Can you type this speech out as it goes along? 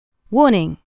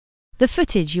Warning! The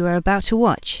footage you are about to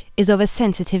watch is of a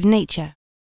sensitive nature,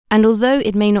 and although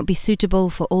it may not be suitable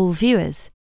for all viewers,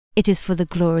 it is for the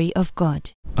glory of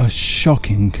God. A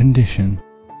shocking condition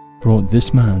brought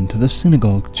this man to the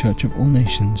Synagogue Church of All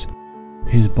Nations,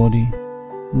 his body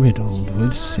riddled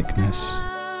with sickness.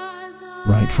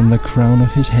 Right from the crown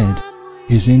of his head,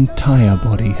 his entire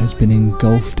body has been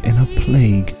engulfed in a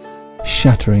plague,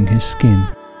 shattering his skin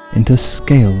into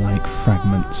scale-like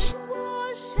fragments.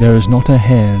 There is not a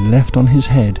hair left on his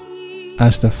head,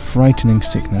 as the frightening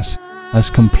sickness has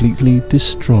completely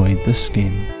destroyed the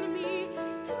skin.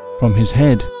 From his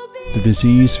head, the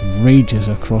disease rages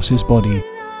across his body,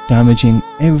 damaging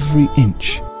every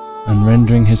inch and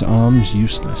rendering his arms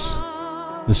useless.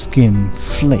 The skin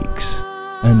flakes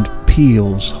and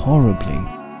peels horribly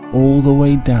all the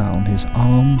way down his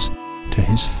arms to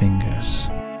his fingers.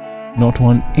 Not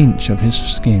 1 inch of his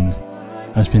skin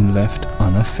has been left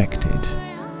unaffected.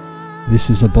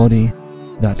 This is a body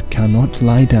that cannot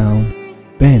lie down,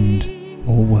 bend,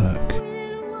 or work.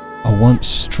 A once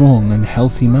strong and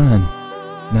healthy man,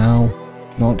 now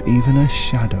not even a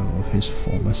shadow of his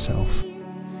former self.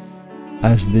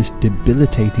 As this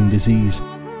debilitating disease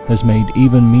has made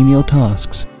even menial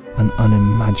tasks an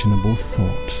unimaginable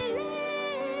thought.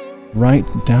 Right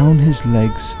down his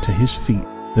legs to his feet,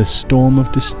 the storm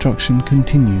of destruction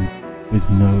continued with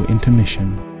no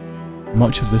intermission.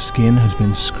 Much of the skin has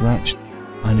been scratched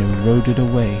and eroded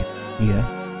away here,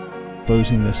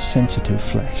 exposing the sensitive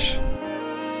flesh.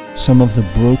 Some of the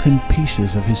broken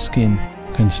pieces of his skin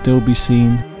can still be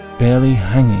seen barely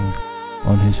hanging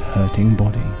on his hurting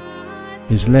body.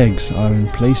 His legs are in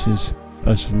places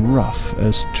as rough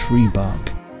as tree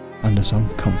bark and as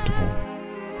uncomfortable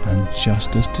and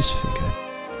just as disfigured.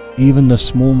 Even the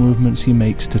small movements he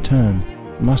makes to turn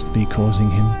must be causing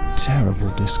him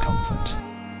terrible discomfort.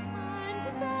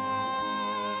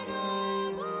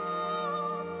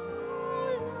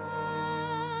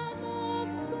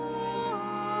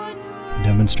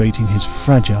 Demonstrating his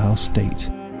fragile state,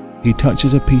 he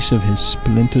touches a piece of his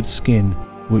splintered skin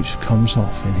which comes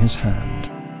off in his hand,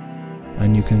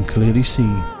 and you can clearly see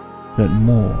that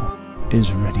more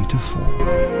is ready to fall.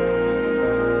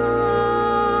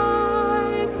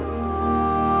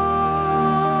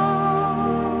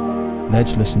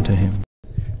 Let's listen to him.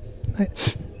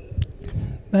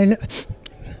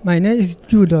 My name is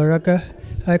Jude Oraka.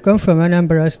 I come from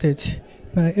Anambra State.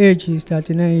 My age is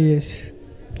 39 years.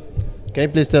 Can you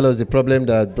please tell us the problem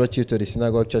that brought you to the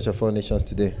Synagogue Church of All Nations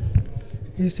today?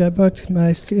 It's about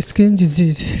my skin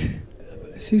disease.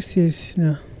 6 years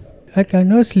now. I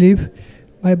cannot sleep.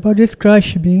 My body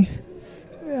scratches me.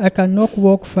 I cannot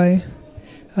walk fine.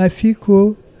 I feel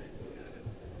cold.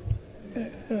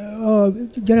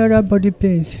 General body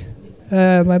pains.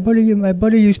 My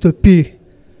body used to peel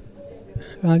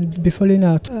and be falling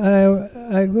out.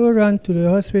 I go around to the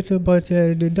hospital, but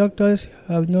the doctors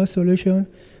have no solution.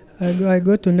 I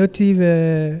go to native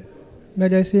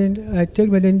medicine. I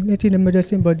take native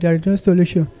medicine, but there is no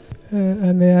solution.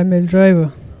 I'm a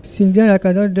driver. Since then, I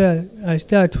cannot drive. I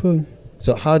stay at home.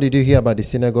 So how did you hear about the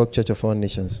Synagogue Church of All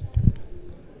Nations?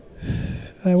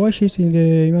 I watch it in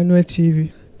the Emmanuel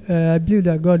TV. I believe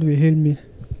that God will heal me.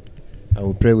 I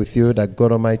will pray with you that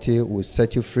God Almighty will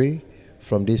set you free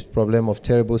from this problem of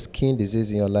terrible skin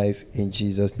disease in your life in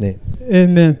Jesus' name.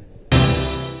 Amen.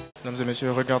 Mesdames et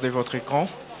messieurs, regardez votre écran.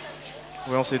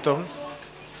 Voyons cet homme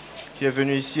qui est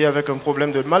venu ici avec un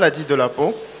problème de maladie de la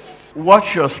peau.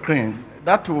 Watch your screen.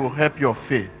 That will help your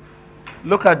faith.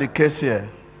 Look at the case here.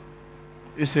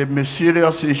 It's a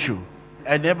mysterious issue.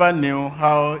 I never knew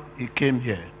how he came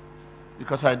here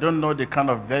because I don't know the kind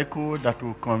of vehicle that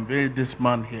will convey this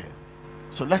man here.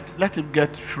 So let him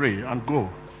get free and go.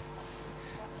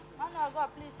 Man of God,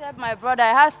 please help my brother.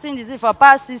 I have seen disease for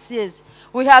past 6 years.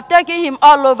 We have taken him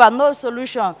all over, no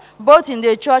solution. Both in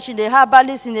the church, in the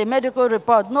herbalist, in the medical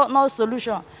report, no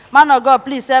solution. Man of God,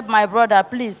 please help my brother,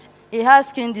 please. He has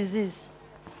skin disease.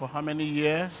 For how many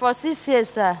years? For 6 years,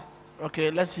 sir. Okay,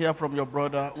 let's hear from your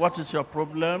brother. What is your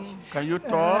problem? Can you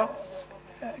talk?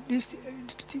 This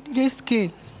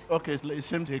skin. Okay, it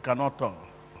seems he cannot talk.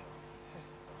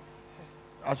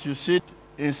 As you see,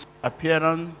 his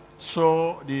appearance,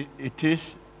 so it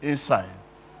is inside.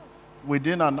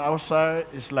 Within and outside,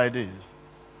 it's like this.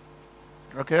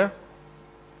 Okay?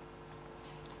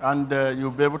 And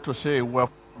you'll be able to say a word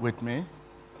with me.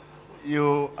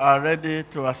 You are ready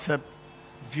to accept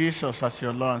Jesus as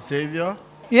your Lord and Savior?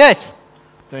 Yes.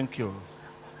 Thank you.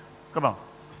 Come on.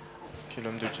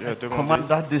 L'homme de Dieu a demandé. Command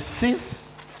that disease,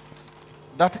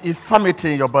 that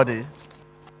infirmity in your body,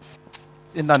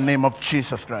 in the name of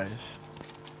Jesus Christ.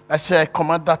 I say, I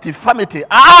command that infirmity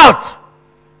out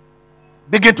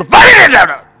Begin to validate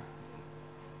that.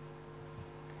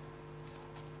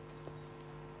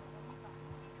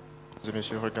 Mesdames et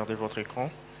messieurs, regardez votre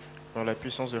écran. Dans la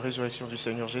puissance de résurrection du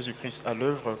Seigneur Jésus-Christ à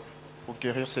l'œuvre pour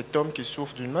guérir cet homme qui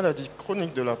souffre d'une maladie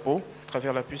chronique de la peau, à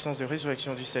travers la puissance de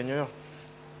résurrection du Seigneur,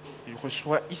 il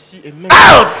reçoit ici et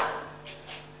maintenant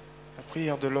la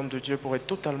prière de l'homme de Dieu pour être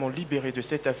totalement libéré de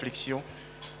cette affliction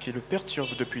qui le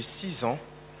perturbe depuis 6 ans.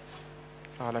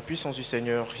 Par la puissance du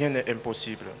Seigneur, rien n'est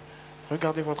impossible.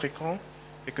 Regardez votre écran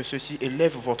et que ceci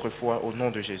élève votre foi au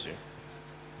nom de Jésus.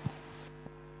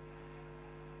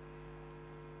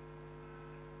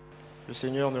 Le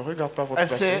Seigneur ne regarde pas votre I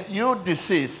passé. say, you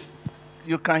disease,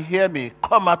 you can hear me,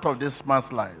 come out of this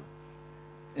man's life.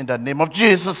 In the name of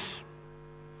Jesus.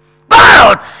 Go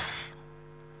out!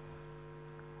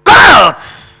 Go out!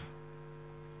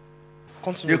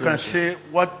 Continue You de can marcher. see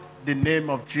what the name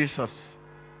of Jesus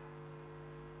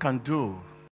can do.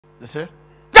 You say,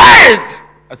 get!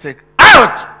 I say,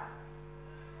 out!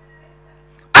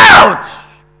 Out!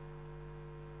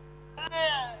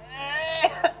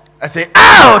 I say,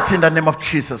 out in the name of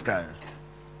Jesus Christ.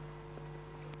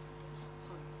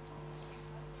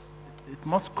 It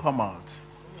must come out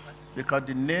because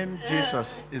the name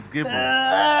Jesus is given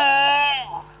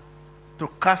to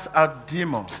cast out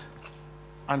demons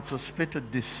and to spit a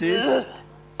disease.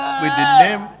 With the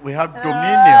name, we have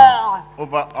dominion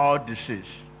over all disease,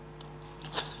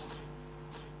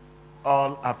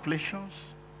 all afflictions,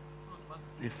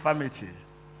 infirmity,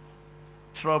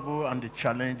 trouble, and the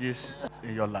challenges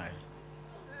in your life.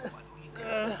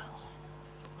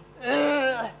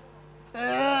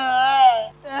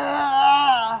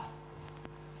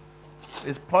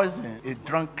 It's poison. It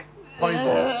drunk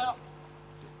poison.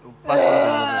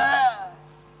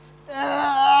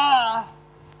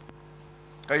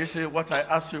 Can you see what I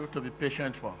asked you to be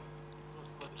patient for?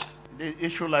 The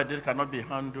issue like this cannot be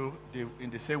handled in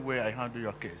the same way I handle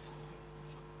your case.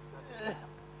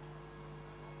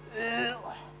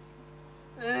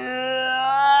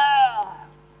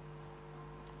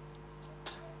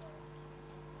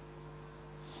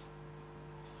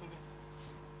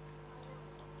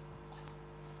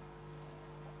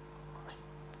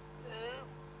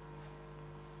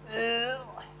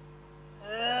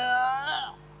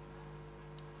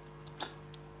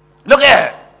 Look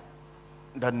here!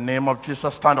 In the name of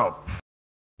Jesus, stand up.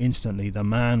 Instantly, the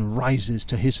man rises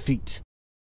to his feet.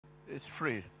 It's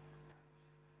free.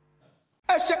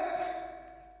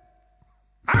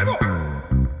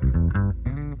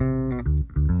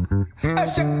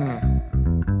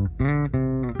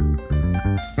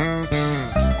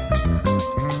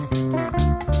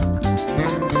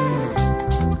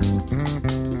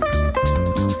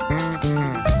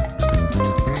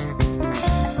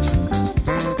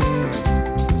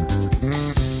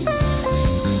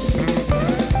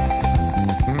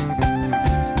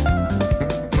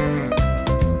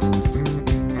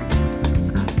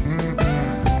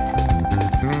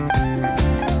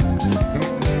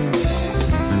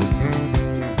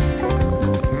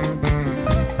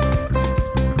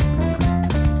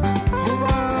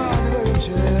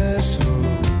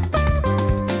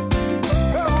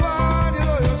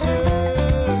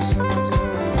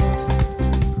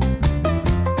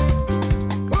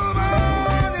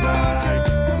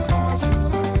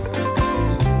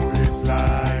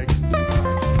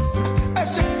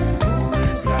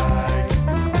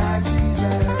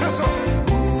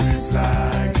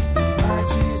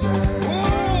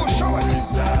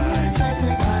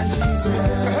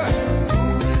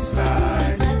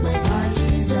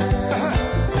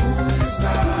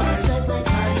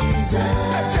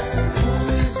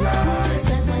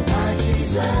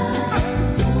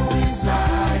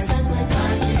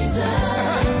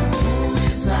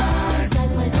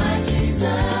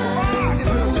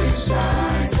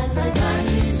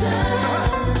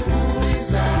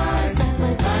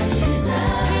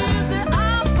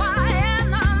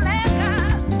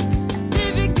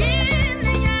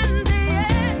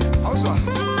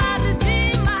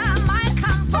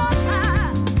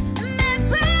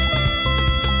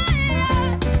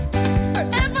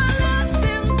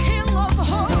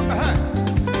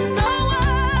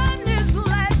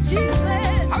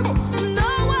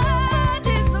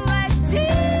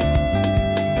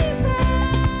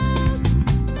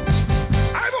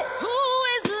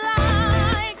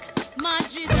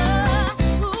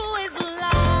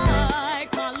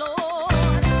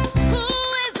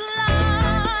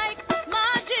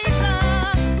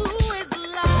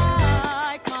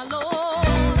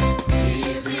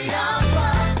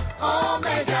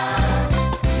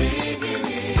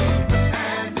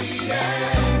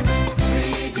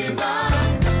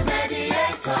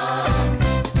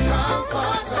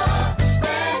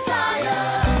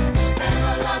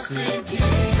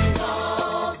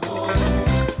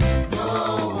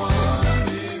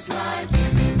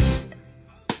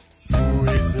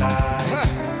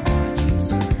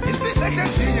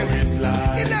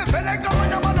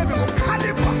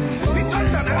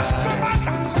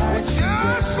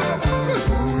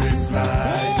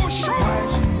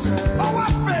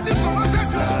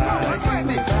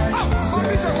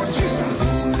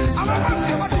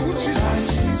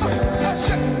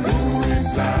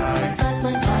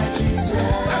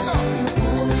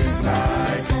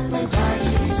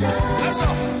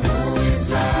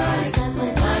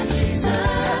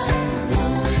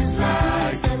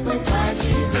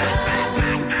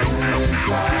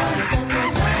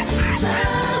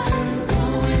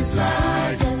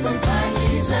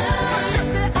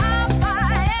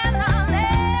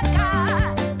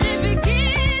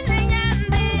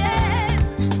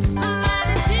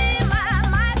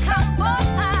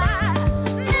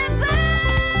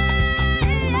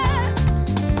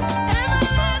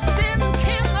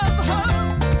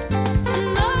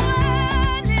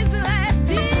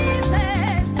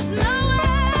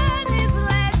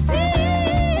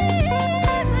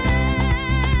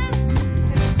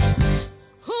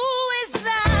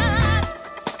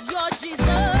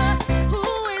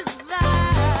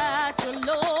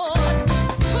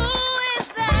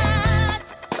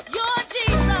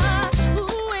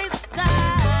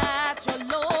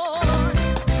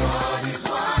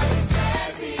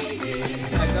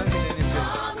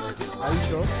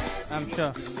 I'm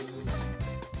sure.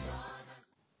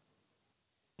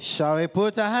 Shall we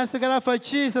put our hands together for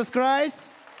Jesus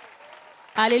Christ?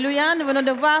 Alléluia, nous venons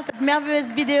de voir cette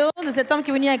merveilleuse vidéo de cet homme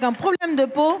qui est venu avec un problème de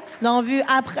peau. Nous l'avons vu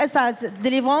après sa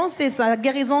délivrance et sa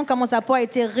guérison, comment sa peau a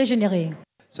été régénérée.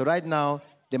 So right now,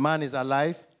 the man is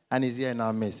alive and is here in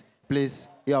our midst. Please,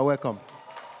 you are welcome.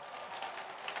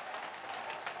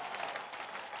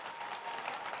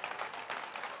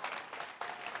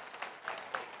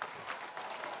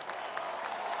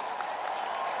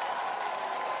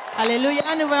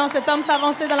 Alléluia, nous voyons cet homme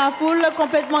s'avancer dans la foule,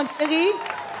 complètement guéri,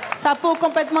 sa peau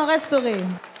complètement restaurée.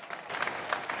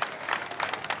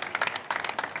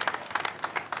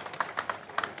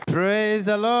 Praise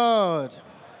the Lord.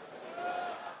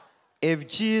 If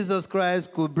Jesus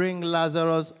Christ could bring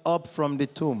Lazarus up from the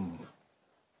tomb,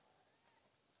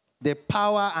 the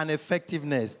power and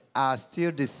effectiveness are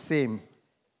still the same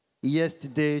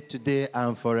yesterday, today,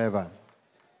 and forever.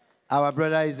 Our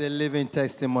brother is a living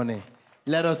testimony.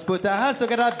 Let us put our hands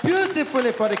together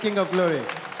beautifully for the King of Glory.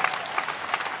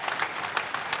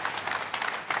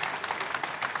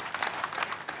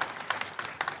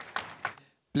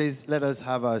 Please let us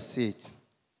have our seat.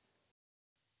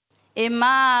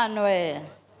 Emmanuel,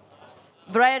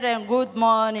 brethren, good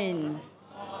morning.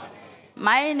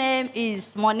 My name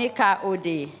is Monica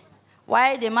Ode.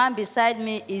 While the man beside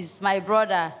me is my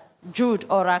brother, Jude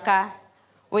Oraka.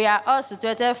 We are all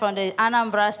situated from the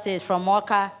Anambra State, from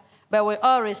Oka, but we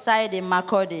all reside in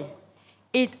Makodi.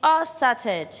 It all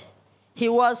started, he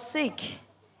was sick.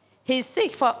 He's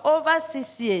sick for over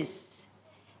 6 years,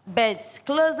 but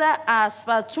closer as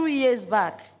for 2 years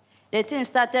back, the thing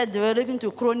started developing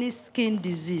to chronic skin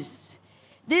disease.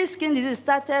 This skin disease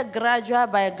started gradual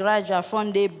by gradual,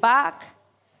 from the back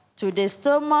to the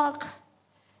stomach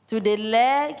to the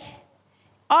leg,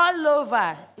 all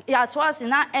over. At once it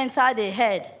now entered the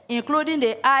head, including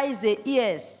the eyes, the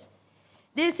ears.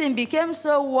 This thing became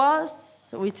so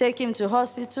worse. We take him to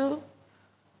hospital.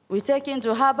 We take him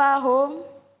to Harbour Home.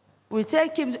 We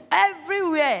take him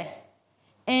everywhere.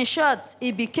 In short,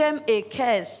 it became a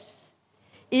curse.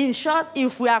 In short,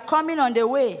 if we are coming on the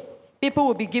way, people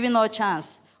will be giving us a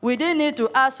chance. We didn't need to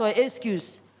ask for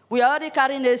excuse. We are already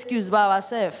carrying excuse by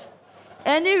ourselves.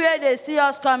 Anywhere they see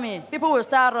us coming, people will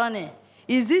start running.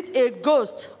 Is it a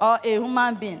ghost or a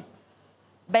human being?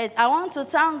 But I want to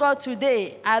thank God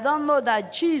today. I don't know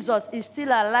that Jesus is still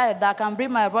alive that can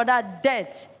bring my brother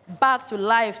death back to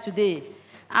life today.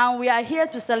 And we are here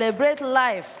to celebrate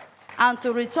life and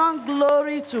to return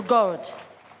glory to God.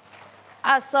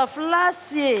 As of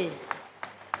last year,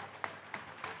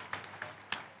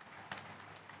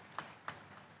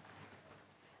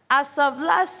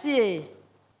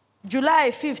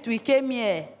 July 5th, we came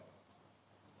here.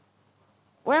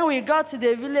 When we got to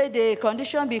the village, the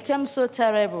condition became so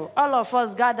terrible. All of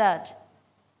us gathered.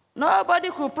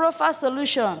 Nobody could proffer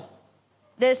solution.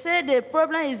 They say the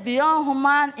problem is beyond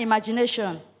human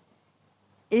imagination.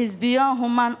 It's beyond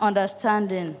human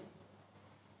understanding.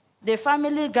 The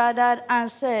family gathered and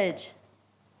said,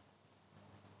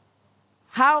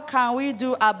 how can we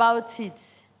do about it?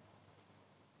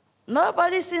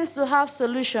 Nobody seems to have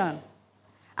solution.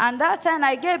 And that time,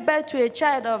 I gave birth to a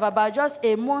child of about just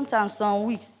a month and some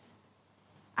weeks.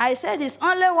 I said, it's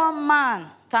only one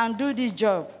man can do this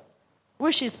job,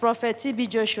 which is Prophet T.B.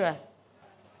 Joshua.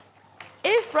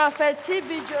 If Prophet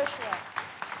T.B. Joshua...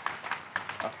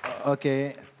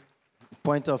 Okay,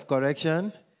 point of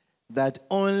correction, that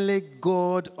only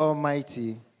God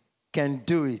Almighty can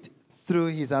do it through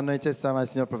his anointed servant,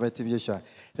 Senior Prophet T.B. Joshua.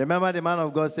 Remember, the man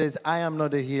of God says, I am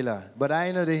not the healer, but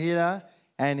I know the healer,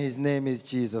 and his name is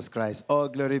Jesus Christ. All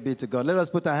glory be to God. Let us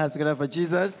put our hands together for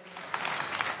Jesus.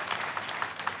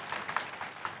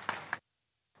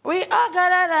 We all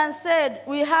gathered and said,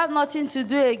 we have nothing to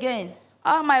do again.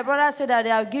 All my brothers said that they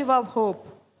have given up hope.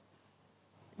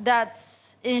 That,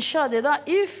 in short, they don't,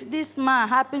 if this man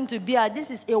happened to be, this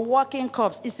is a walking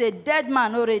corpse, it's a dead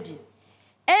man already.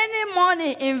 Any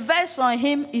money invest on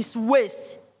him is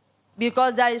waste,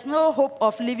 because there is no hope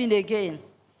of living again.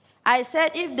 I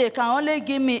said, if they can only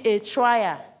give me a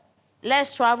trial,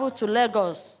 let's travel to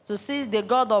Lagos to see the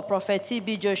God of Prophet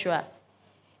T.B. Joshua.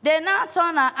 They now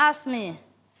turn and ask me,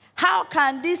 how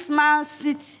can this man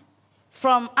sit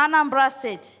from Anambra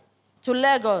State to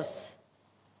Lagos?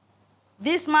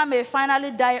 This man may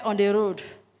finally die on the road.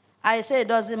 I say it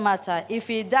doesn't matter. If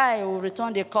he dies, he will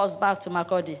return the cost back to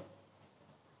Makodi.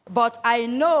 But I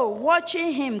know,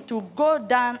 watching him to go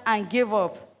down and give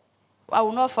up, I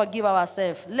will not forgive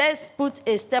ourselves. Let's put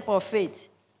a step of faith.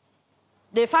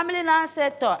 The family now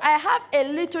said, I have a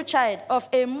little child of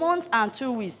a month and 2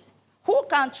 weeks. Who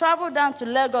can travel down to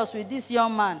Lagos with this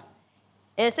young man?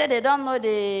 They say they don't know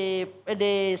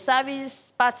the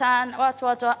service pattern,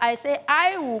 what. I say,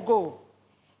 I will go.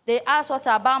 They ask, what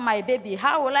about my baby?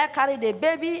 How will I carry the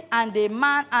baby and the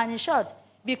man? And in short,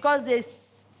 because the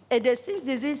sixth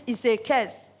disease is a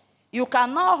curse. You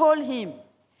cannot hold him.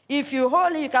 If you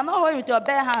hold him, you cannot hold him with your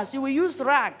bare hands. You will use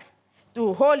rag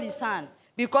to hold his hand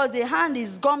because the hand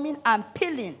is gumming and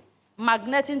peeling,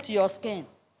 magneting to your skin.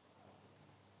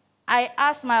 I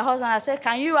asked my husband, I said,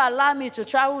 can you allow me to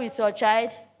travel with your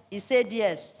child? He said,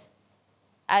 yes.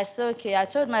 I said, okay. I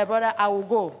told my brother, I will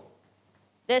go.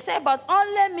 They said, but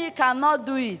only me cannot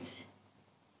do it.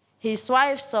 His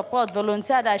wife support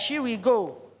volunteered that she will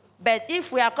go. But if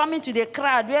we are coming to the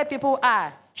crowd where people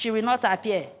are, she will not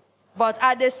appear. But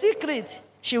at the secret,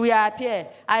 she will appear.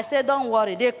 I said, don't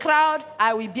worry. The crowd,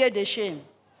 I will bear the shame.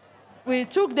 We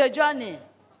took the journey.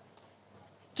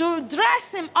 To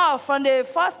dress him up from the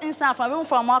first instant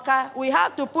from Mocha, we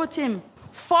have to put him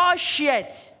 4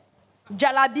 shirts,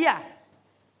 jalabia,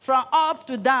 from up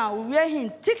to down. We wear him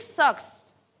thick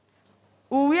socks.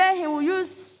 We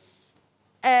use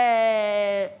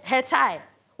hair tie.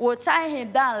 We'll tie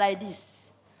him down like this.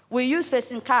 We use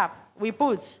facing cap. We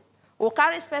put. We'll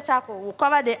carry spectacle. We'll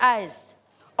cover the eyes.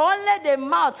 Only the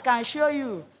mouth can show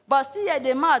you. But still at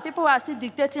the mouth, people are still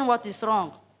dictating what is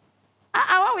wrong.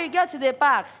 And when we get to the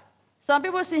park, some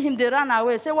people see him, they run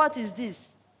away. Say, what is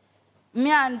this?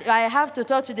 Me and I have to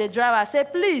talk to the driver. I say,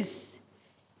 please,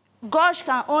 God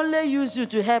can only use you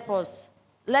to help us.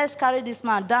 Let's carry this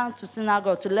man down to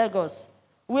synagogue, to Lagos,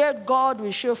 where God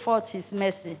will show forth his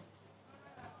mercy.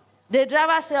 The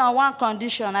driver said on one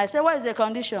condition. I said, what is the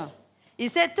condition? He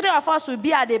said 3 of us will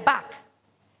be at the back,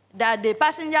 that the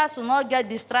passengers will not get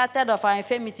distracted of our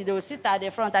infirmity. They will sit at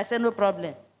the front. I said, no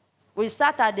problem. We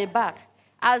sat at the back.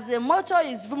 As the motor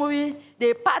is moving,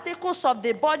 the particles of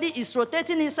the body is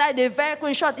rotating inside the vehicle.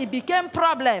 In short, it became a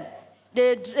problem.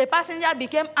 The passenger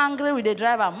became angry with the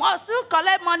driver. Must you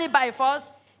collect money by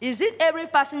force? Is it every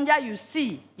passenger you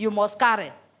see you must carry?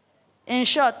 In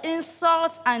short,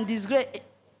 insult and disgrace.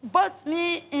 But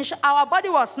our body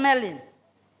was smelling.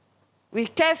 We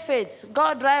kept faith.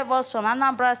 God drive us from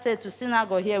Anambra State to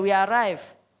synagogue here. We arrived.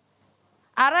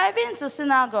 Arriving to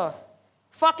synagogue,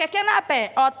 for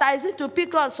Kekenape or Taizi to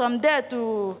pick us from there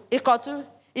to Ikotu,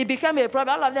 it became a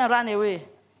problem. All of them ran away.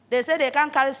 They said they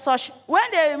can't carry such. When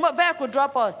the vehicle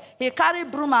dropped us, he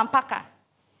carried broom and packer.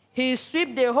 He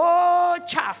swept the whole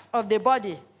chaff of the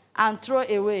body and throw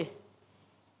away.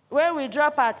 When we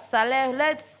drop at Saleh,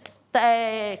 let's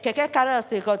Keke carry us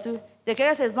to Ikotu. The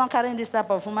Keke says, not carrying this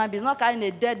type of human being. It's not carrying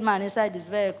a dead man inside this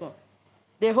vehicle.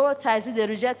 The whole Taizi, they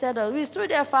rejected us. We stood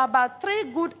there for about 3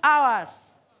 good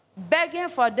hours, begging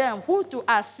for them who to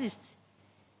assist.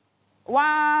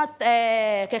 One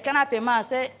Kekenape man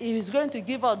said he was going to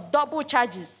give us double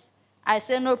charges. I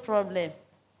said, no problem.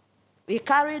 He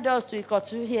carried us to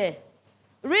Ikotu here.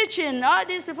 Reaching, all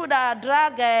these people that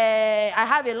drag, I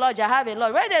have a lodge.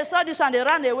 When they saw this one, they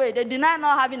ran away. They denied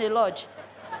not having a lodge.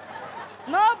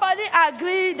 Nobody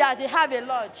agreed that they have a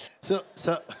lodge.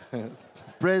 So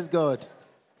praise God.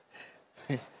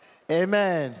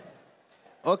 Amen.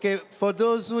 Okay, for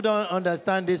those who don't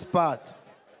understand this part,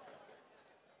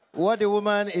 what the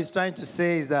woman is trying to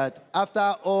say is that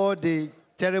after all the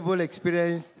terrible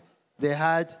experience they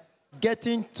had,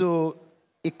 getting to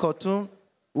Ikotum,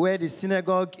 where the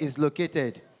synagogue is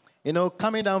located,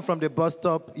 coming down from the bus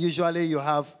stop, usually you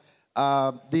have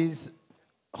these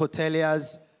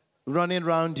hoteliers running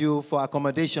around you for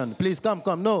accommodation. Please come.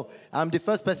 No, I'm the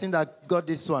first person that got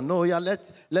this one. No, yeah,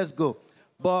 let's go.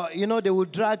 But, they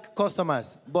would drag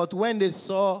customers. But when they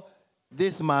saw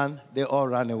this man, they all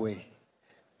ran away.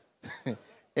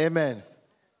 Amen.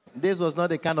 This was not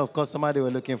the kind of customer they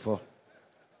were looking for.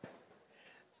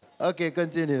 Okay,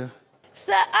 continue.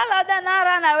 So all of them now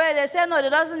ran away. They said, no, they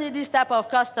doesn't need this type of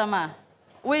customer.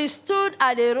 We stood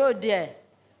at the road there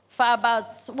for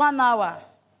about 1 hour.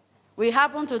 We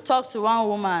happened to talk to one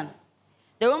woman.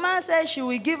 The woman said she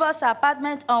will give us an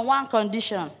apartment on one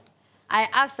condition. I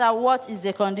asked her, what is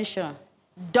the condition?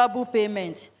 Double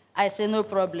payment. I said, no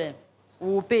problem.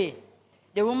 We will pay.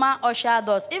 The woman ushered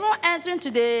us. Even entering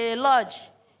to the lodge,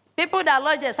 people that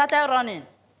lodge there started running.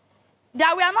 We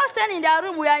are not staying in their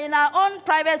room. We are in our own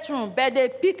private room. But they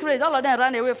pick race. All of them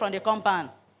ran away from the compound.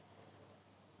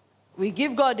 We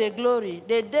give God the glory.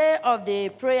 The day of the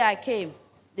prayer came,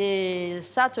 the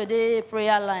Saturday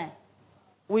prayer line.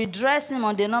 We dress him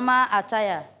on the normal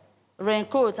attire,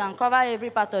 raincoat, and cover every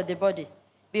part of the body.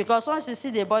 Because once you see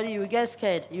the body, you get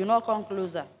scared. You not come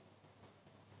closer.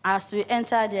 As we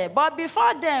enter there. But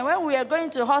before then, when we are going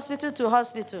to hospital,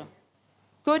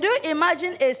 could you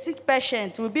imagine a sick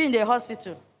patient will be in the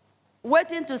hospital?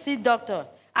 waiting to see doctor.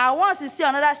 And once he see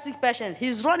another sick patient,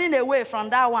 he's running away from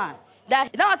that one. That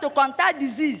he don't want to contact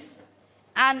disease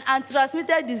and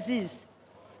transmitted disease.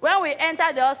 When we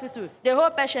enter the hospital, the whole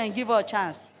patient give us a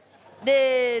chance.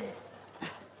 The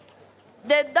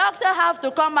doctor have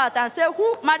to come out and say,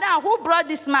 Madam, who brought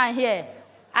this man here?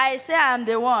 I say, I'm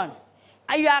the one.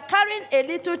 And you are carrying a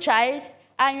little child,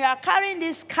 and you are carrying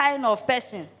this kind of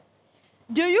person.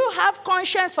 Do you have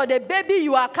conscience for the baby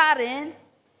you are carrying?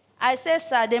 I say,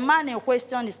 sir, the man in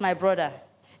question is my brother.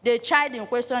 The child in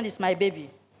question is my baby.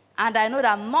 And I know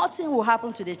that nothing will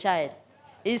happen to the child.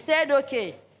 He said,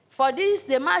 okay, for this,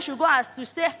 the man should go as to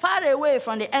stay far away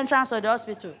from the entrance of the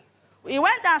hospital. He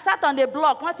went and sat on the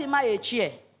block, not in a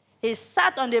chair. He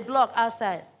sat on the block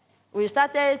outside. We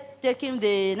started taking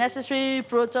the necessary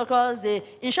protocols.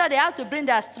 In short, they have to bring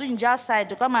their syringe outside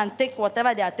to come and take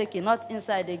whatever they are taking, not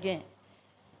inside again.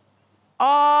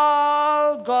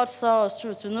 All God saw us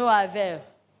through to no avail.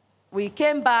 We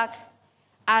came back,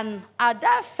 and at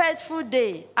that fateful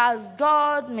day, as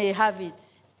God may have it,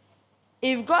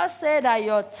 if God said that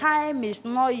your time is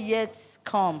not yet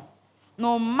come,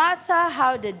 no matter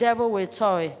how the devil will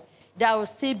toy, there will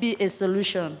still be a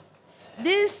solution.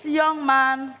 This young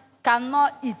man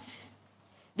cannot eat.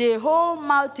 The whole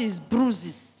mouth is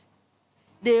bruises.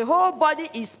 The whole body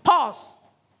is pus.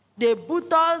 The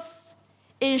buttocks.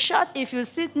 In short, if you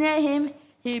sit near him,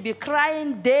 he'll be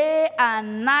crying day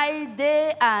and night,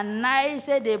 day and night. He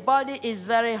said the body is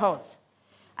very hot.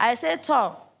 I said,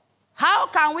 Tom, how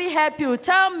can we help you?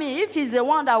 Tell me if he's the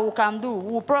one that we can do,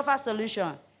 we'll proffer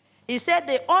solution. He said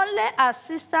the only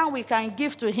assistance we can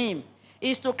give to him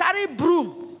is to carry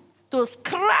broom to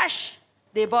scratch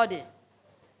the body,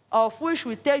 of which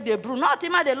we take the broom, not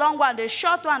even the long one, the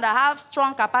short one that have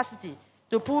strong capacity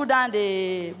to pull down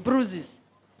the bruises.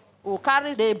 We'll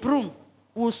carry the broom,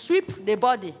 we'll sweep the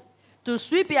body. To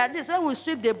sweep it, at least when we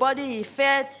sweep the body, he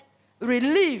felt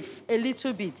relief a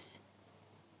little bit.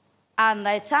 And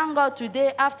I thank God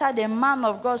today, after the man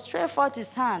of God stretched forth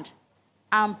his hand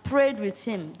and prayed with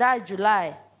him, that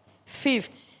July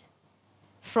 5th,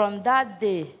 from that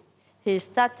day, he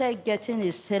started getting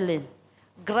his healing,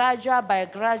 gradual by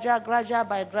gradual, gradual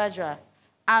by gradual.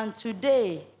 And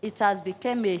today, it has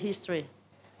become a history.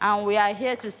 And we are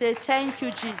here to say, thank you,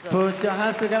 Jesus. Put your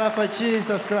hands together for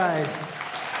Jesus Christ.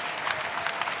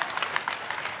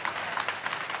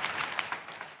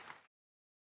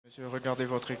 Monsieur, regardez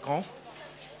votre écran.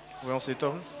 Voyons cet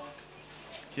homme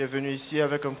qui est venu ici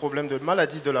avec un problème de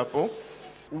maladie de la peau.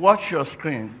 Watch your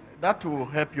screen. That will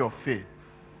help your faith.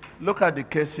 Look at the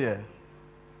case here.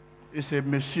 It's a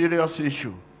mysterious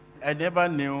issue. I never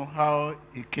knew how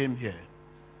he came here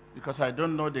because I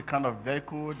don't know the kind of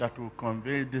vehicle that will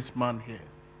convey this man here.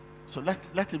 So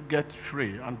let him get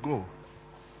free and go.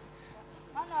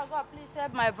 Man of God, please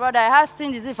help my brother. I have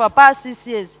seen disease for past 6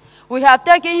 years. We have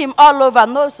taken him all over,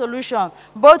 no solution.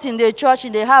 Both in the church,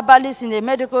 in the herbalist, in the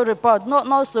medical report,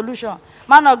 no solution.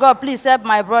 Man of God, please help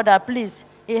my brother, please.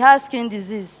 He has skin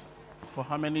disease. For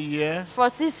how many years? For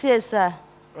 6 years, sir.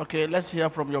 Okay, let's hear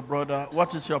from your brother.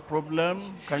 What is your problem?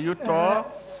 Can you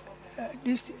talk?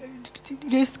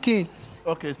 This skin.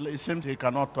 Okay, it seems he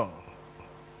cannot talk.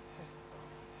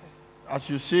 As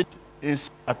you see his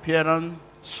appearance,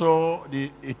 so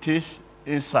it is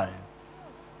inside.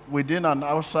 Within and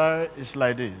outside, it's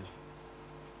like this.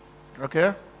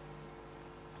 Okay?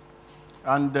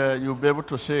 And you'll be able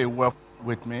to say a word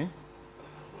with me.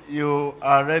 You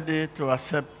are ready to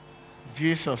accept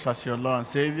Jesus as your Lord and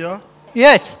Savior?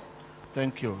 Yes.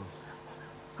 Thank you.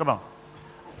 Come on.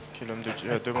 L'homme de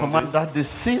Dieu a demandé. Command that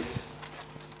disease,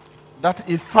 that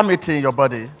infirmity in your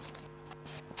body,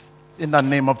 in the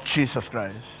name of Jesus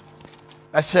Christ.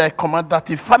 I say, I command that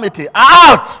infirmity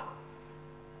out.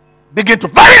 Begin to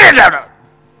burn it out.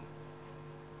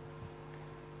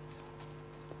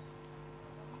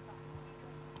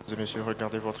 Mesdames et messieurs,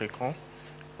 regardez votre écran.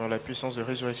 Dans la puissance de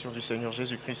résurrection du Seigneur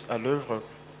Jésus-Christ à l'œuvre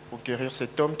pour guérir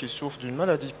cet homme qui souffre d'une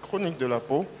maladie chronique de la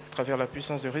peau, à travers la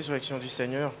puissance de résurrection du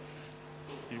Seigneur,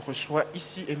 il reçoit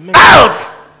ici et maintenant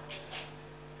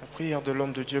la prière de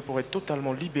l'homme de Dieu pour être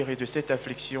totalement libéré de cette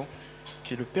affliction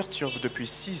qui le perturbe depuis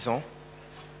 6 ans.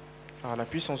 Par la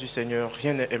puissance du Seigneur,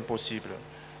 rien n'est impossible.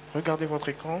 Regardez votre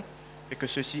écran et que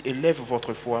ceci élève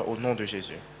votre foi au nom de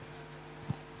Jésus.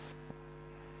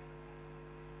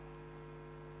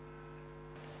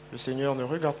 Le Seigneur ne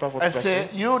regarde pas votre I passé. say,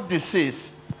 you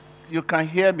disease, you can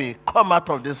hear me. Come out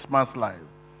of this man's life.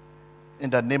 In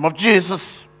the name of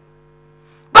Jesus.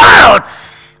 Go out!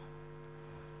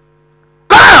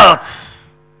 Go out!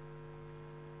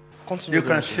 Continue You de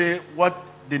can marcher. say what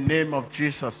the name of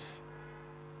Jesus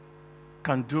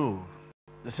can do.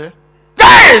 You see?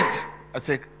 Get it! I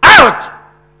say, out!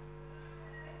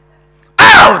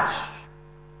 Out!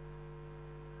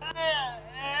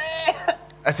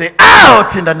 I say,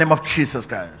 out in the name of Jesus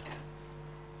Christ.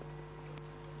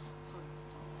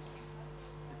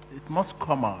 It must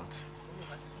come out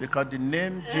because the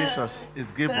name Jesus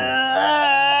is given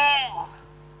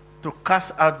to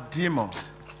cast out demons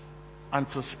and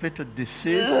to spit a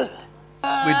disease.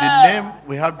 With the name,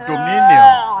 we have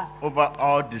dominion over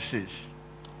all disease,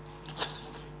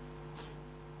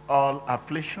 all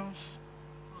afflictions,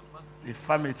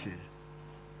 infirmity,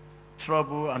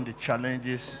 trouble, and the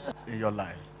challenges in your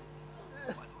life.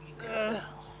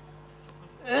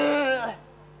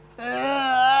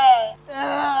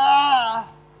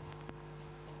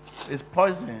 It's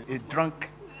poison. It drunk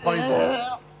poison.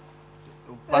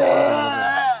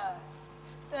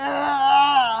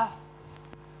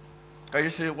 Can you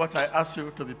see what I asked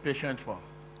you to be patient for?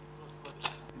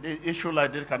 The issue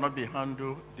like this cannot be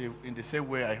handled in the same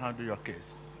way I handle your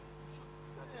case.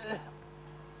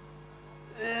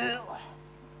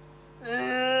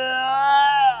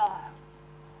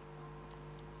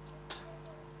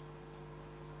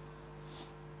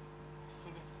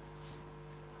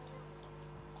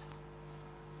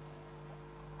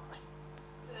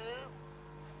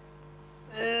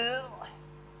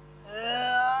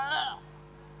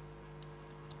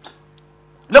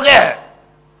 Look here!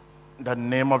 In the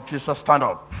name of Jesus, stand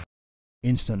up.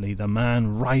 Instantly, the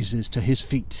man rises to his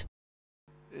feet.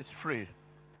 It's free.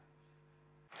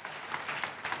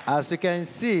 As you can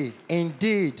see,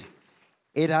 indeed,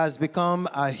 it has become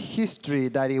a history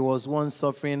that he was once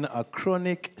suffering a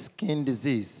chronic skin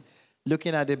disease.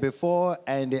 Looking at the before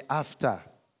and the after.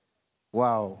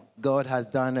 Wow, God has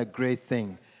done a great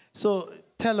thing. So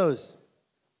tell us,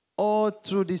 all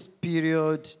through this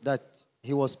period that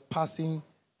he was passing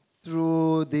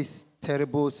through this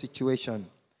terrible situation,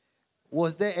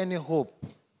 was there any hope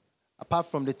apart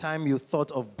from the time you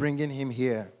thought of bringing him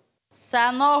here?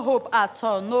 Sir, no hope at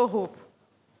all. No hope.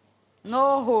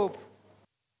 No hope.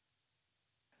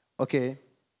 Okay.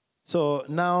 So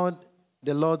now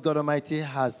the Lord God Almighty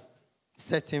has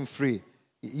set him free.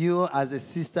 You as a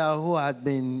sister who had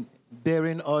been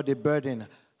bearing all the burden,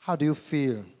 how do you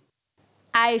feel?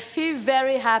 I feel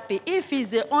very happy. If it's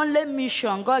the only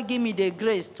mission God give me the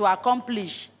grace to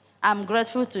accomplish, I'm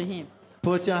grateful to him.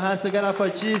 Put your hands together for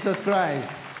Jesus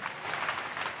Christ.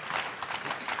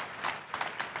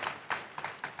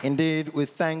 Indeed, we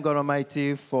thank God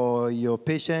Almighty for your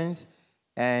patience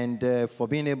and for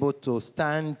being able to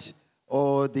stand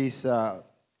all this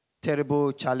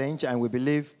terrible challenge. And we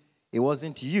believe it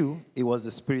wasn't you, it was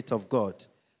the Spirit of God.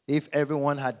 If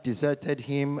everyone had deserted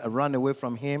him, run away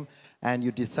from him, and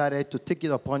you decided to take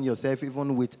it upon yourself,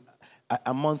 even with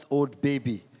a month-old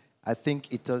baby, I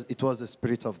think it was the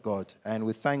Spirit of God. And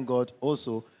we thank God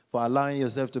also for allowing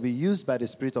yourself to be used by the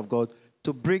Spirit of God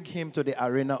to bring him to the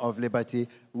arena of liberty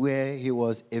where he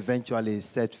was eventually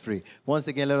set free. Once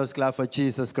again, let us clap for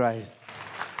Jesus Christ.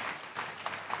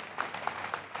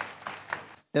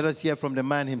 Let us hear from the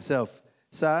man himself.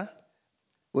 Sir,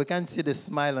 we can see the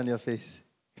smile on your face.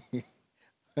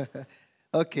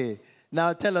 Okay,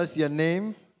 now tell us your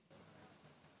name.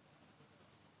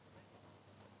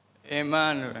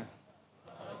 Emmanuel.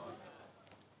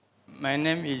 My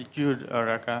name is Jude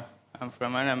Oraka. I'm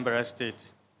from Anambra State.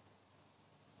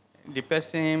 The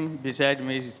person beside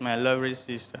me is my lovely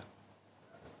sister.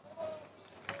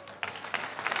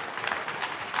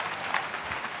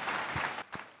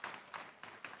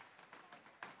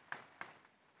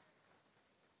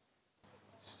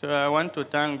 So I want to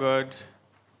thank God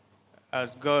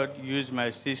as God used my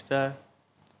sister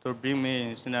to bring me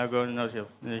in synagogue knowledge of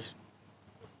nation.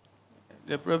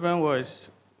 The problem was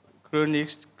chronic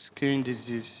skin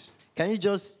disease. Can you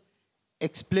just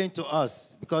explain to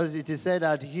us, because it is said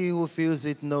that he who feels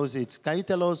it knows it. Can you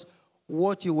tell us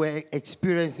what you were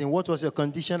experiencing? What was your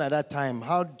condition at that time?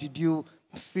 How did you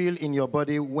feel in your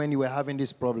body when you were having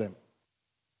this problem?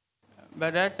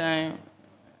 By that time,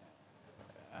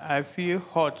 I feel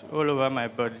hot all over my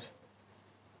body.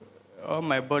 All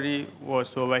my body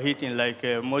was overheating like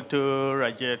a motor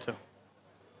radiator.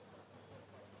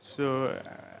 So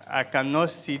I cannot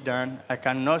sit down, I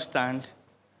cannot stand,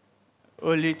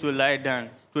 only to lie down.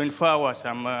 24 hours,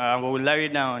 I will lie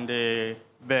down on the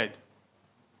bed.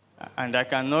 And I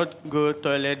cannot go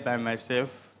toilet by myself.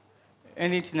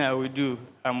 Anything I will do,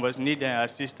 I must need an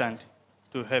assistant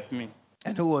to help me.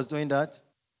 And who was doing that?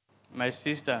 My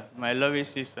sister, my loving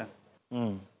sister.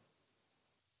 Mm.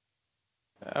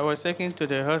 I was taken to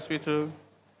the hospital,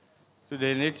 to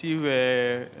the native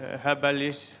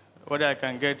herbalist, whether I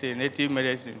can get a native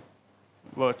medicine,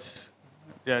 but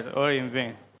that's all in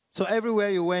vain. So everywhere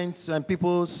you went and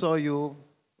people saw you,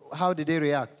 how did they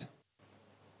react?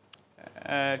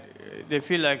 They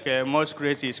feel like most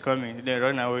grace is coming. They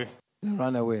run away. They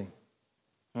run away.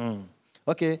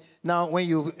 Okay, now when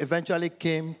you eventually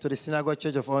came to the Synagogue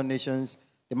Church of All Nations,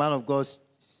 the man of God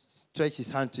stretched his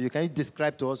hand to you. Can you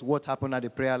describe to us what happened at the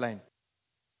prayer line?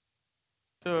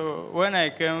 So when I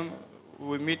came,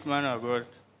 we meet man of God.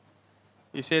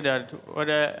 He said that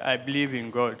whether I believe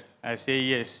in God, I say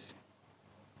yes.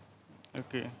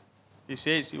 Okay. He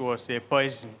says it was a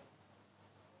poison.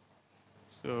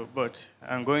 So, but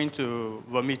I'm going to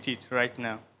vomit it right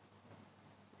now.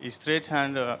 He straight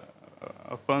hand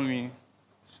upon me.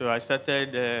 So I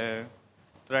started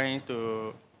trying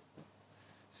to,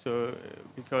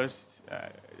 because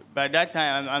by that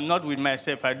time I'm not with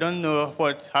myself. I don't know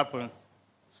what happened.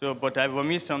 So, but I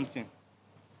vomit something.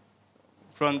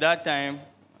 From that time,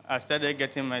 I started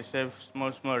getting myself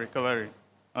small recovery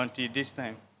until this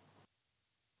time.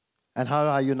 And how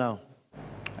are you now?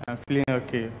 I'm feeling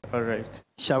okay, all right.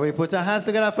 Shall we put our hands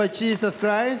together for Jesus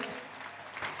Christ?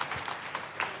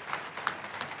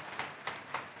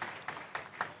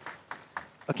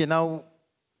 Okay, now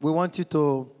we want you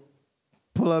to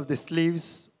pull up the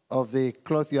sleeves of the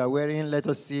cloth you are wearing. Let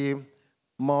us see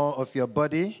more of your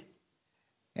body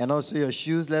and also your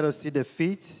shoes. Let us see the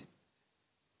feet.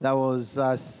 That was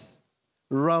as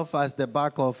rough as the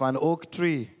bark of an oak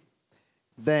tree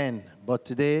then, but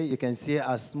today you can see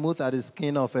as smooth as the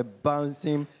skin of a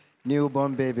bouncing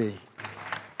newborn baby.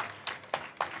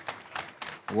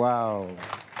 Wow.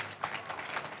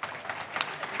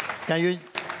 Can you?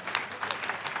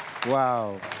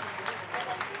 Wow.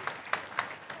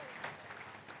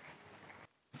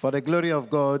 For the glory of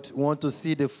God, we want to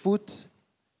see the foot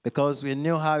because we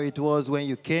knew how it was when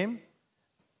you came.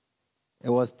 It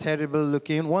was terrible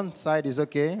looking. One side is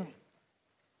okay.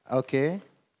 Okay.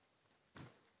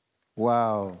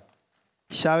 Wow.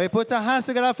 Shall we put our hands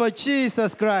together for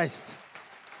Jesus Christ?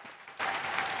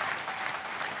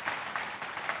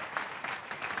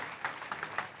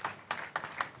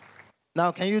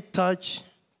 Now, can you touch,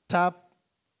 tap,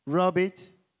 rub it,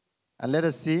 and let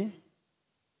us see?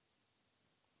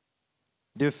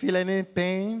 Do you feel any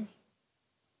pain?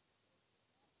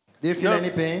 Do you feel any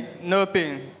pain? No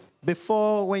pain.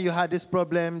 Before, when you had this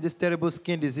problem, this terrible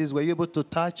skin disease, were you able to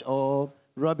touch or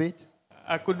rub it?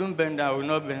 I couldn't bend down. I would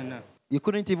not bend down. You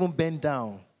couldn't even bend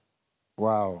down.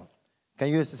 Wow. Can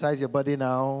you exercise your body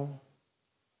now?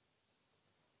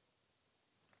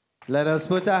 Let us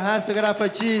put our hands together for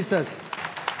Jesus.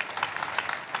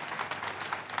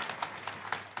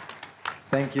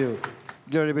 Thank you.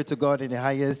 Glory be to God in the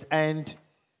highest. And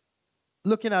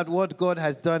looking at what God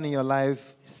has done in your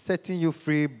life, setting you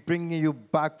free, bringing you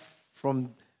back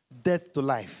from death to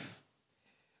life.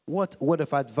 What word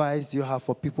of advice do you have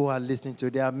for people who are listening to?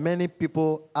 There are many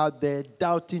people out there,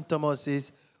 doubting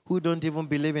Thomases, who don't even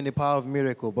believe in the power of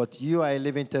miracle, but you are a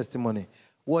living testimony.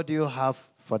 What do you have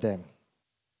for them?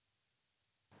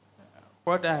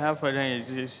 What I have for them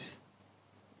is this.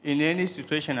 In any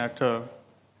situation at all,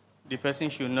 the person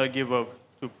should not give up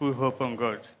to put hope on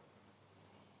God.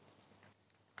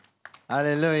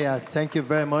 Hallelujah. Thank you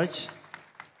very much.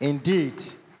 Indeed,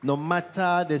 no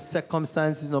matter the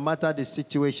circumstances, no matter the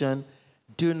situation,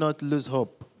 do not lose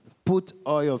hope. Put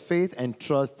all your faith and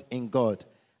trust in God.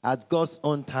 At God's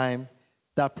own time,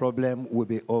 that problem will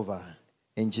be over.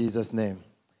 In Jesus' name.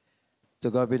 To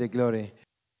God be the glory.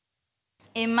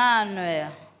 Emmanuel,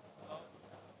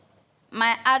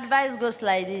 my advice goes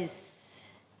like this.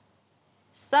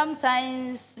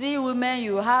 Sometimes we women,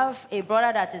 you have a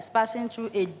brother that is passing through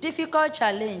a difficult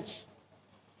challenge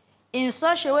in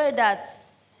such a way that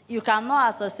you cannot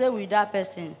associate with that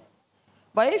person.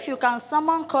 But if you can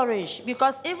summon courage,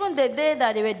 because even the day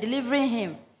that they were delivering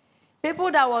him,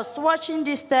 people that was watching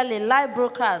this live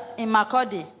broadcast in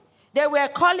Makurdi, they were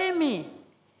calling me,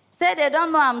 say they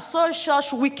don't know I'm so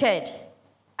church wicked.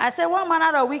 I said, what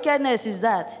manner of wickedness is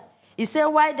that? He said,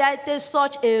 why did I take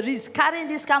such a risk, carrying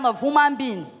this kind of human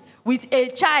being with a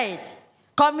child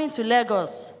coming to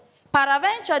Lagos?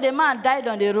 Peradventure, the man died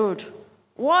on the road.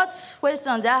 What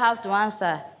question do I have to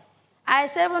answer? I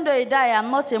said, even though he died, I'm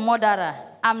not a murderer.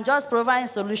 I'm just providing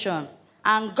solution.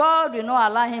 And God will not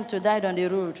allow him to die on the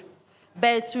road.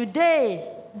 But today,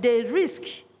 the risk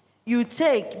you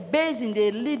take based in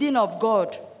the leading of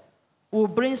God will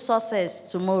bring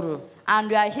success tomorrow. And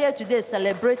we are here today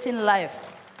celebrating life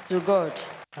to God.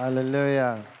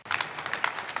 Hallelujah.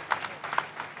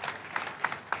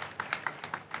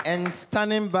 And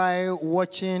standing by,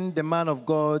 watching the man of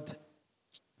God,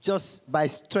 just by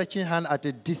stretching hand at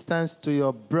a distance to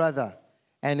your brother,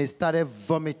 and he started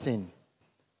vomiting.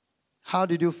 How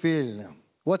did you feel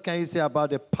What can you say about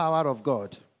the power of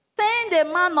God? Saying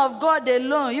the man of God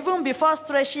alone, even before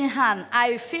stretching hand,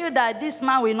 I feel that this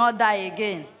man will not die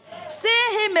again.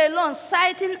 Seeing him alone,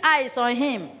 sighting eyes on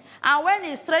him, and when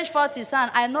he stretched forth his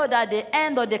hand, I know that the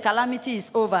end of the calamity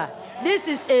is over. This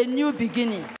is a new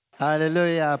beginning.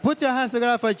 Hallelujah. Put your hands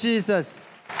together for Jesus.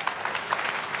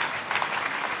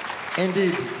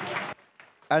 Indeed,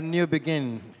 a new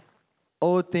beginning.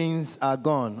 All things are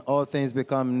gone. All things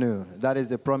become new. That is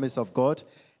the promise of God.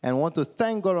 And I want to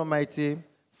thank God Almighty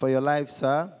for your life,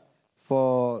 sir,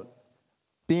 for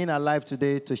being alive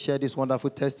today to share this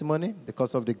wonderful testimony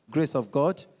because of the grace of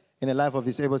God in the life of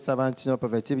his able servant,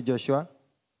 Prophet T.B. Joshua.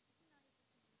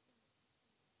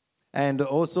 And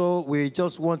also, we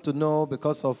just want to know,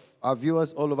 because of our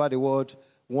viewers all over the world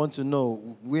want to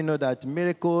know, we know that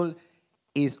miracle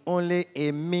is only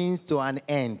a means to an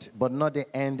end, but not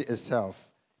the end itself.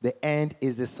 The end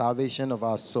is the salvation of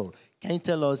our soul. Can you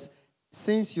tell us,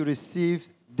 since you received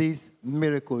this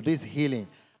miracle, this healing,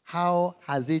 how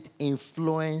has it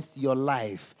influenced your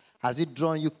life? Has it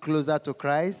drawn you closer to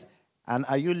Christ? And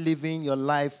are you living your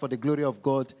life for the glory of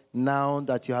God now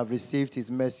that you have received his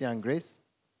mercy and grace?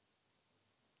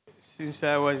 Since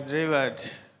I was delivered,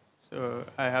 so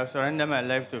I have surrendered my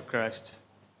life to Christ.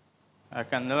 I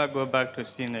can never go back to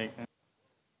sin again.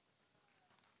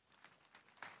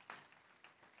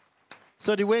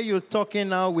 So the way you're talking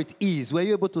now with ease, were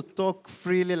you able to talk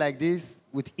freely like this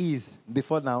with ease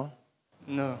before now?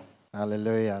 No.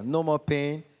 Hallelujah. No more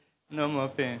pain. No more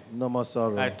pain. No more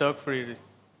sorrow. I talk freely.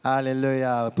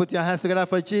 Hallelujah. Put your hands together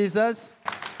for Jesus.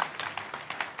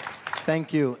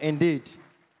 Thank you. Indeed,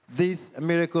 this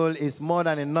miracle is more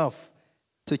than enough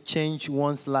to change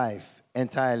one's life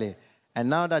entirely. And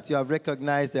now that you have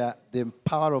recognized the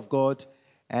power of God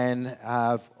and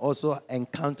have also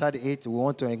encountered it, we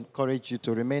want to encourage you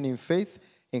to remain in faith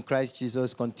in Christ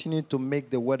Jesus. Continue to make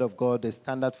the word of God the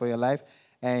standard for your life,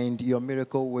 and your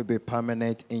miracle will be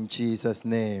permanent in Jesus'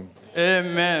 name.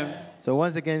 Amen. So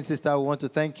once again, sister, we want to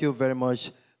thank you very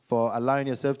much for allowing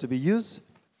yourself to be used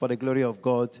for the glory of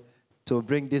God to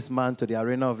bring this man to the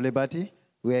arena of liberty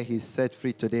where he's set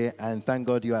free today. And thank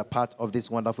God you are part of this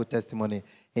wonderful testimony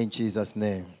in Jesus'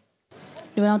 name.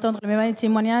 Nous allons entendre le même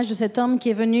témoignage de cet homme qui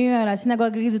est venu à la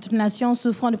synagogue église de toute nation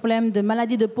souffrant de problèmes de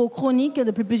maladies de peau chroniques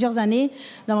depuis plusieurs années.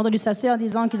 Nous avons entendu sa sœur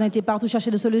disant qu'ils ont été partout chercher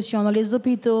des solutions, dans les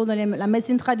hôpitaux, dans la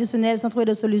médecine traditionnelle, sans trouver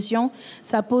de solution.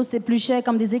 Sa peau s'épluchait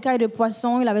comme des écailles de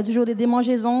poisson. Il avait toujours des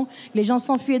démangeaisons. Les gens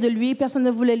s'enfuyaient de lui. Personne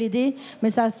ne voulait l'aider.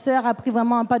 Mais sa sœur a pris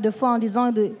vraiment un pas de foi en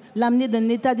disant de l'amener d'un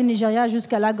état du Nigeria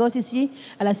jusqu'à Lagos ici,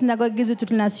 à la synagogue église de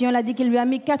toute nation. Elle a dit qu'il lui a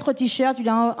mis 4 t-shirts, il lui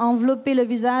a enveloppé le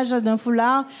visage d'un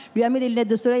foulard, lui a mis des lunettes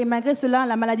de soleil. Et malgré cela,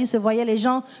 la maladie se voyait, les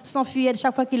gens s'enfuyaient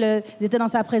chaque fois qu'ils étaient dans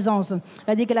sa présence.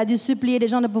 Elle a dit qu'elle a dû supplier les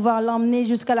gens de pouvoir l'emmener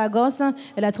jusqu'à Lagos.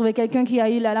 Elle a trouvé quelqu'un qui a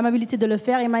eu l'amabilité de le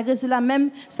faire. Et malgré cela,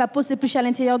 même sa peau s'épluchait à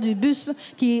l'intérieur du bus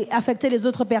qui affectait les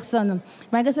autres personnes.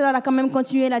 Malgré cela, elle a quand même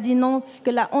continué. Elle a dit non,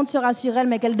 que la honte sera sur elle,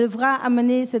 mais qu'elle devra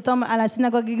amener cet homme à la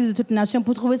synagogue église de toute nation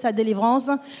pour trouver sa délivrance.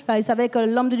 Il savait que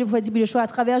l'homme de Dieu, prophète Joshua, à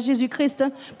travers Jésus-Christ,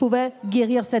 pouvait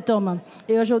guérir cet homme.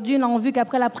 Et aujourd'hui, nous avons vu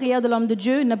qu'après la prière de l'homme de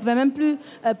Dieu, il ne pouvait même plus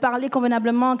parler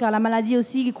convenablement car la maladie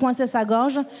aussi coinçait sa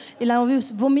gorge. Il a vu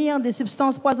vomir des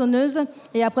substances poisonneuses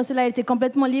et après cela, il était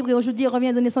complètement libre et aujourd'hui, il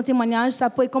revient donner son témoignage. Sa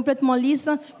peau est complètement lisse,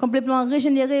 complètement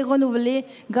régénérée, renouvelée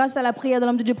grâce à la prière de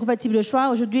l'homme de Dieu, prophète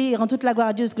Joshua. Aujourd'hui, il rend toute la gloire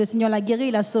à Dieu parce que le Seigneur l'a guéri,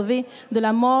 il l'a sauvé de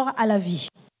la mort à la vie.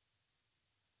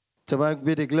 To God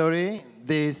be the glory.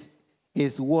 This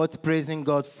is worth praising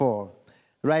God for.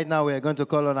 Right now, we are going to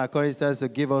call on our choristers to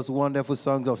give us wonderful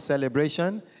songs of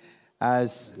celebration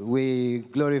as we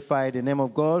glorify the name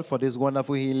of God for this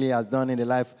wonderful healing He has done in the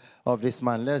life of this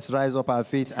man. Let's rise up our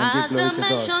feet and give glory to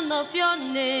God. At the mention of your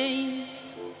name,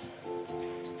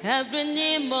 every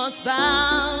knee must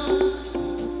bow.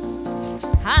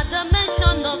 At the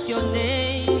mention of your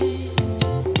name,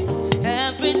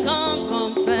 every tongue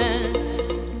confess.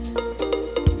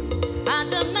 At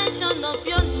the mention of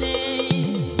your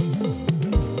name,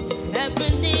 every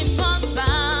knee must bow.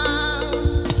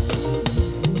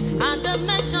 At the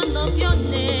mention of your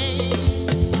name,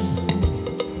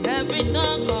 every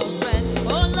tongue confess.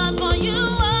 Oh Lord, for you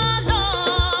are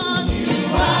Lord. You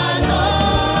are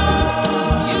Lord.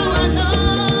 You are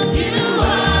Lord. You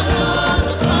are Lord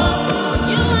of all.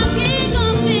 You are King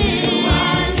of kings.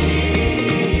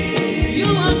 You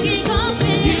are King of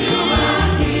kings. You are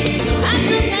King of kings. At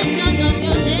the mention of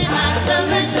your name, at the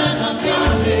mention of your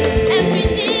name, every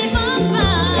knee must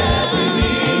bow. Every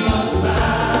knee must bow.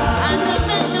 At the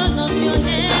mention of your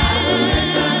name,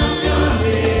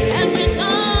 every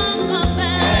tongue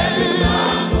confess.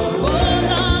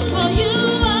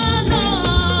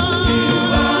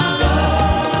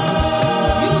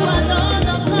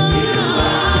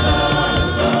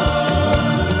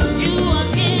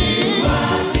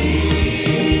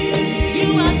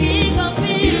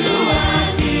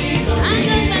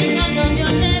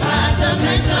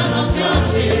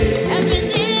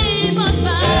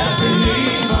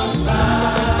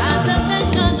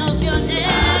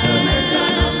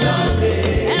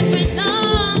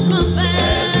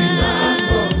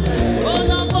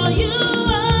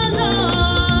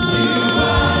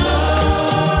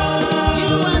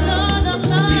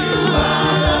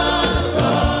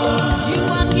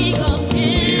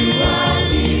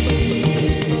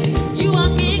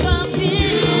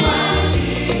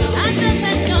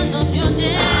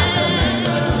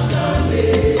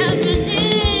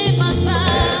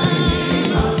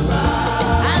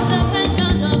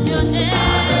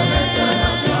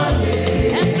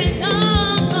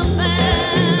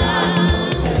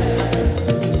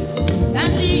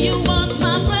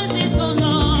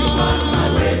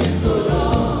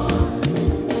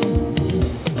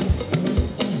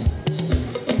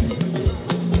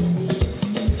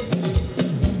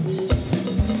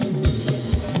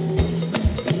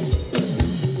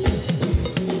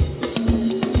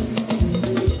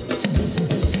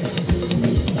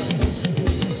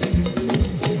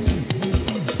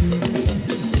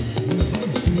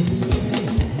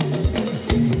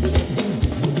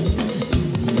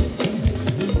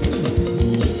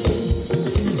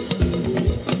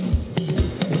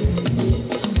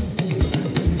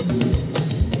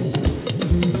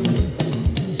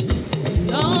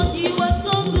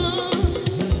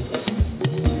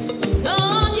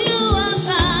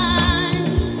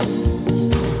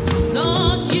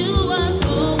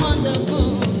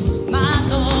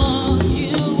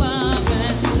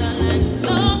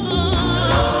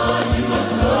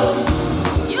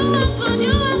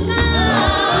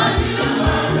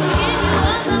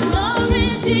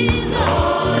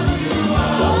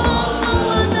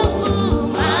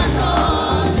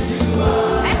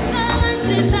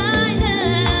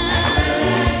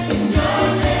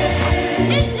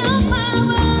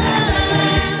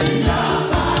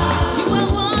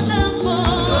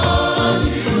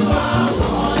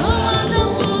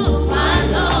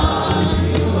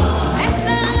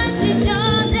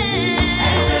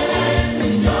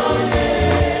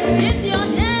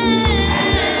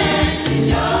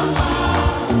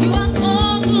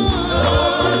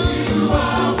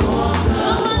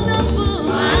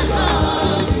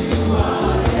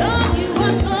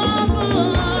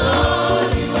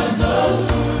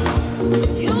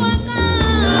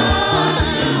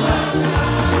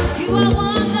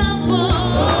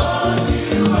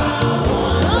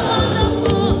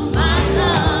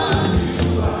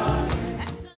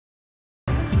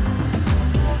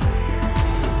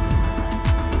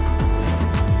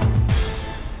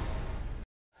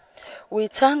 We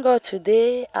thank God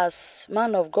today. As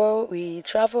man of God, we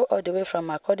travel all the way from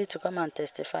Makurdi to come and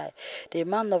testify. The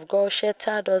man of God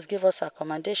sheltered us, gave us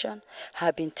accommodation,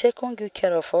 have been taking good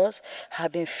care of us,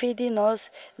 have been feeding us,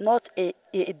 not a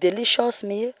delicious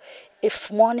meal,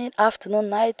 if morning, afternoon,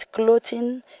 night,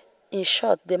 clothing. In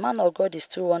short, the man of God is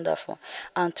too wonderful.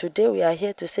 And today we are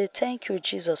here to say thank you,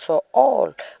 Jesus, for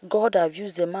all God have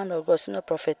used the man of God, Senior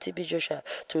Prophet T.B. Joshua,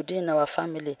 to do in our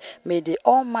family. May the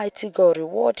Almighty God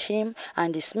reward him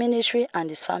and his ministry and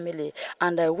his family.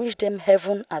 And I wish them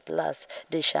heaven at last.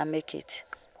 They shall make it.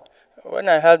 When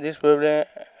I had this problem,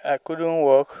 I couldn't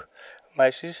work.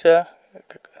 My sister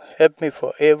helped me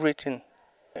for everything.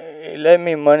 He lent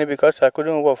me money because I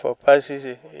couldn't work for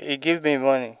PCC. He gave me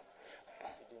money,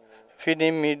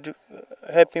 feeding me,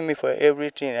 helping me for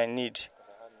everything I need.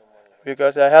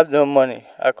 Because I have no money,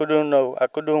 I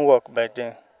couldn't work by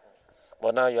then.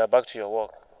 But now you are back to your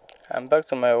work. I'm back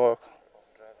to my work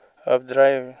of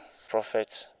driving.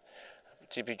 Prophet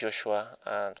T.B. Joshua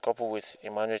and coupled with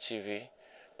Emmanuel TV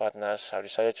partners have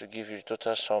decided to give you the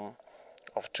total sum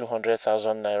of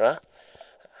 200,000 naira,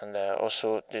 and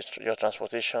also your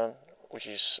transportation, which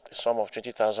is the sum of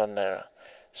 20,000 naira.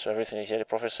 So everything is here. The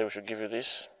prophet said we should give you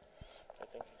this.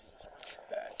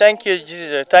 Thank you,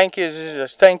 Jesus. Thank you,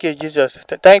 Jesus. Thank you, Jesus.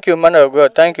 Thank you, man of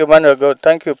God. Thank you, man of God.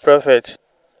 Thank you, prophet.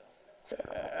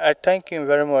 I thank him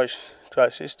very much for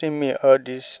assisting me all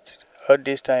this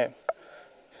time.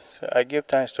 So I give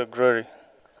thanks to glory.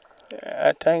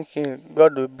 I thank him.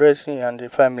 God will bless him and the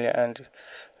family and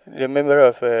the member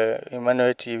of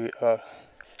Emmanuel TV.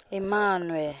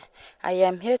 Emmanuel, I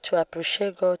am here to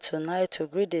appreciate God tonight to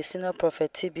greet the Senior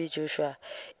Prophet T.B. Joshua.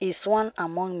 He's one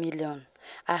among millions.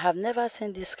 I have never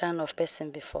seen this kind of person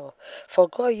before. For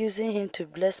God using him to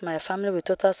bless my family with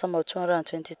total sum of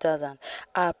 220,000,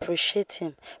 I appreciate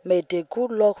him. May the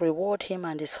good Lord reward him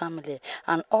and his family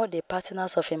and all the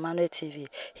partners of Emmanuel TV.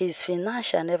 His finance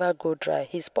shall never go dry.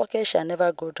 His pocket shall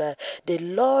never go dry. The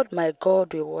Lord my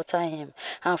God will water him.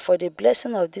 And for the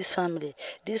blessing of this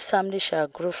family shall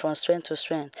grow from strength to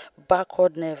strength,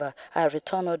 backward never. I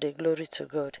return all the glory to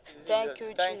God. Thank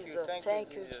you, Jesus.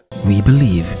 Thank you. We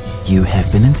believe you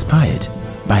have been inspired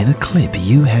by the clip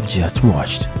you have just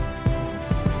watched.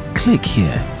 Click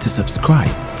here to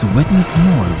subscribe to witness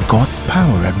more of God's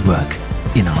power at work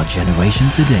in our generation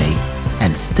today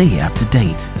and stay up to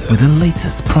date with the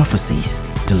latest prophecies,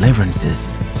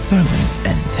 deliverances, sermons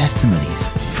and testimonies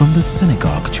from the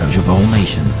Synagogue Church of All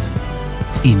Nations.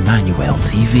 Emmanuel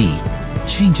TV,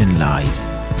 changing lives,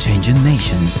 changing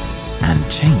nations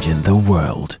and changing the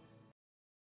world.